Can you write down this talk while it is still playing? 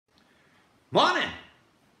Morning.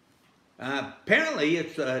 Apparently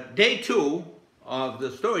it's day 2 of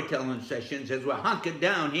the storytelling sessions as we're hunkered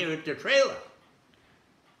down here at the trailer.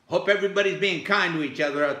 Hope everybody's being kind to each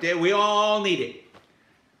other out there. We all need it.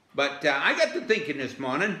 But I got to thinking this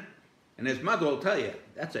morning, and his mother will tell you,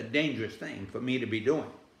 that's a dangerous thing for me to be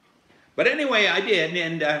doing. But anyway, I did,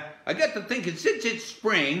 and I got to thinking, since it's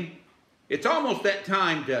spring, it's almost that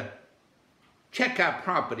time to check our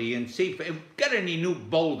property and see if we've got any new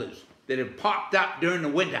boulders that have popped up during the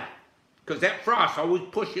winter. Because that frost always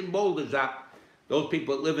pushing boulders up. Those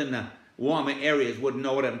people that live in the warmer areas wouldn't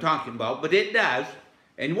know what I'm talking about, but it does.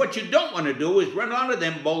 And what you don't want to do is run onto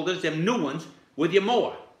them boulders, them new ones, with your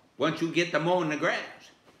mower once you get to mowing the grass.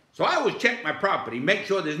 So I always check my property, make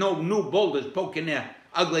sure there's no new boulders poking their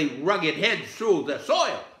ugly, rugged heads through the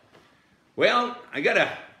soil. Well, I got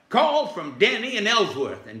a call from Danny in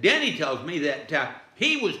Ellsworth, and Danny tells me that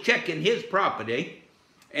he was checking his property,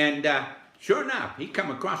 and sure enough, he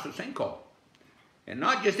come across a sinkhole. And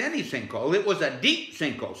not just any sinkhole, it was a deep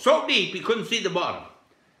sinkhole. So deep, he couldn't see the bottom.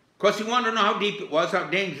 Of course, he wanted to know how deep it was, how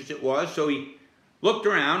dangerous it was, so he looked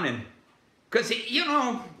around, and because, you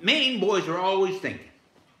know, Maine boys are always thinking.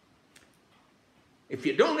 If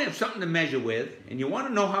you don't have something to measure with, and you want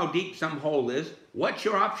to know how deep some hole is, what's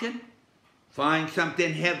your option? Find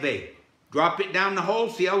something heavy. Drop it down the hole,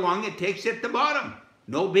 see how long it takes at the bottom.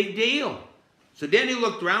 No big deal. So then he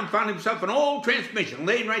looked around, found himself an old transmission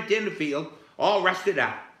laying right there in the field, all rusted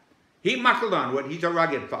out. He muckled onto it, he's a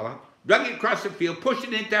rugged fella, drug it across the field, pushed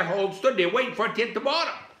it into that hole, stood there waiting for it to hit the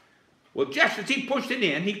bottom. Well, just as he pushed it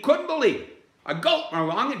in, he couldn't believe it. A goat ran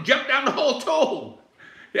along and jumped down the hole too.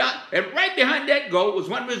 Yeah, and right behind that goat was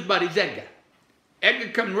one of his buddies, Edgar.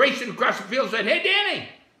 Edgar come racing across the field and said, "Hey, Danny,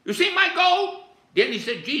 you see my goat?" Danny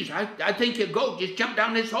said, "Geez, I think your goat just jumped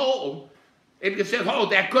down this hole." Edgar said, "Oh,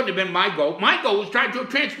 that couldn't have been my goat. My goat was tied to a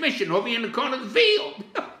transmission over in the corner of the field."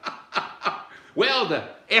 Well, the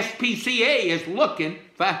SPCA is looking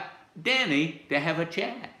for Danny to have a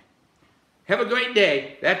chat. Have a great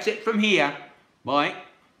day. That's it from here. Bye.